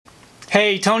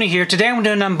Hey, Tony here. Today I'm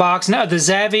doing an unboxing of the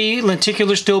Zavvi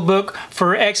Lenticular Steelbook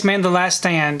for X-Men The Last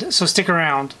Stand, so stick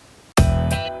around.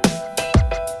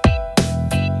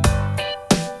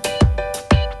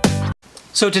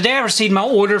 So today I received my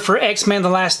order for X-Men The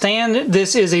Last Stand.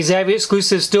 This is a Zavvi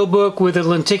exclusive steelbook with a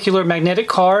lenticular magnetic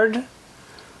card.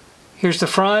 Here's the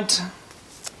front,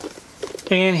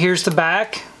 and here's the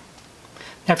back.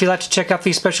 Now if you'd like to check out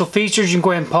these special features, you can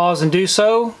go ahead and pause and do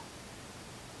so.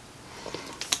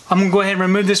 I'm going to go ahead and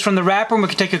remove this from the wrapper and we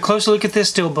can take a closer look at this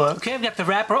steelbook. Okay, I've got the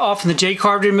wrapper off and the J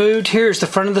card removed. Here's the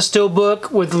front of the steelbook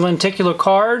with the lenticular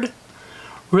card.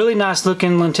 Really nice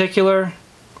looking lenticular.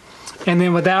 And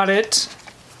then without it,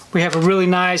 we have a really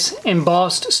nice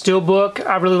embossed steelbook.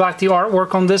 I really like the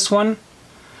artwork on this one.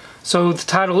 So the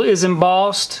title is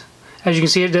embossed. As you can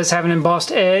see, it does have an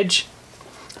embossed edge.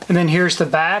 And then here's the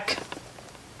back.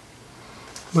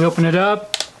 We open it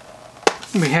up.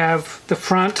 We have the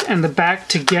front and the back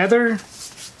together.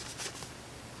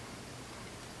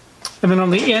 And then on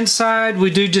the inside, we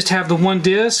do just have the one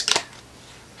disc.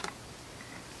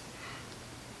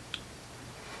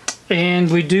 And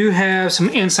we do have some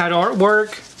inside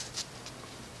artwork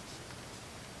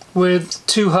with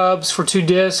two hubs for two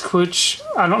discs, which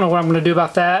I don't know what I'm going to do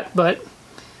about that, but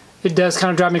it does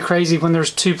kind of drive me crazy when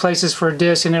there's two places for a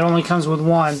disc and it only comes with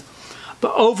one.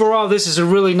 But overall, this is a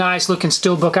really nice looking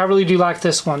steelbook. I really do like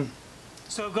this one.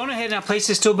 So going ahead and I place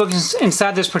this steelbook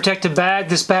inside this protective bag.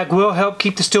 This bag will help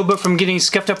keep the steelbook from getting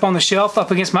scuffed up on the shelf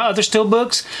up against my other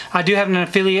steelbooks. I do have an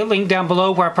affiliate link down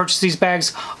below where I purchased these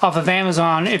bags off of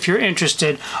Amazon if you're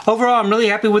interested. Overall, I'm really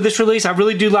happy with this release. I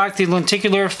really do like the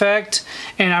lenticular effect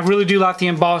and I really do like the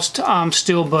embossed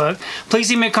steelbook. Please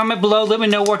leave me a comment below. Let me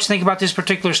know what you think about this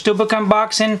particular steelbook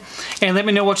unboxing and let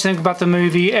me know what you think about the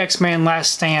movie X-Men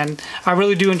Last Stand. I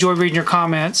really do enjoy reading your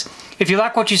comments. If you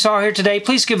like what you saw here today,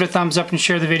 please give it a thumbs up and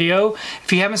share the video.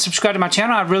 If you haven't subscribed to my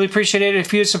channel, I'd really appreciate it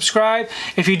if you would subscribe.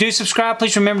 If you do subscribe,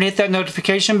 please remember to hit that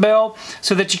notification bell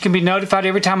so that you can be notified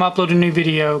every time I upload a new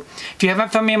video. If you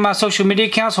haven't found me on my social media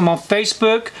accounts, I'm on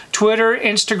Facebook, Twitter,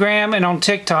 Instagram, and on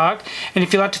TikTok. And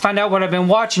if you'd like to find out what I've been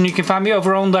watching, you can find me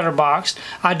over on Letterboxd.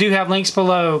 I do have links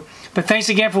below. But thanks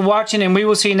again for watching, and we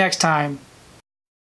will see you next time.